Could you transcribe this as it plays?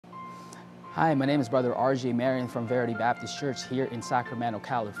Hi, my name is Brother RJ Marion from Verity Baptist Church here in Sacramento,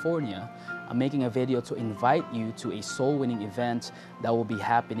 California. I'm making a video to invite you to a soul-winning event that will be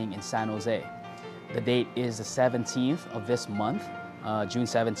happening in San Jose. The date is the 17th of this month, June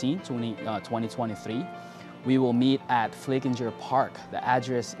 17, 2023. We will meet at Flickinger Park. The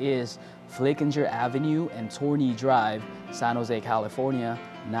address is Flickinger Avenue and Torney Drive, San Jose, California,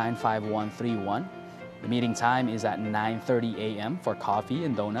 95131. The meeting time is at 9:30 a.m. for coffee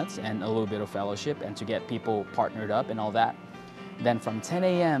and donuts and a little bit of fellowship and to get people partnered up and all that. Then from 10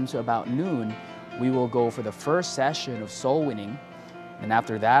 a.m. to about noon, we will go for the first session of soul winning. And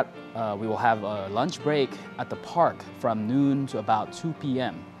after that, we will have a lunch break at the park from noon to about 2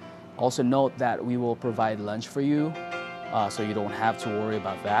 p.m. Also note that we will provide lunch for you, so you don't have to worry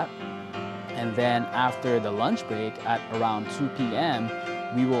about that. And then after the lunch break at around 2 p.m.,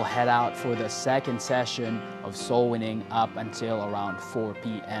 we will head out for the second session of soul winning up until around 4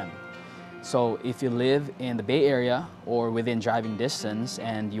 p.m. So if you live in the Bay Area or within driving distance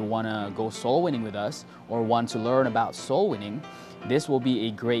and you want to go soul winning with us or want to learn about soul winning, this will be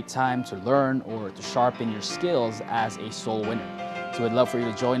a great time to learn or to sharpen your skills as a soul winner. So we'd love for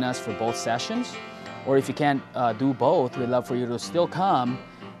you to join us for both sessions, or if you can't do both, we'd love for you to still come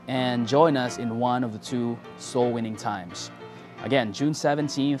and join us in one of the two soul winning times. Again, June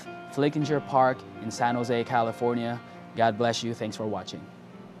 17th, Flickinger Park in San Jose, California. God bless you. Thanks for watching.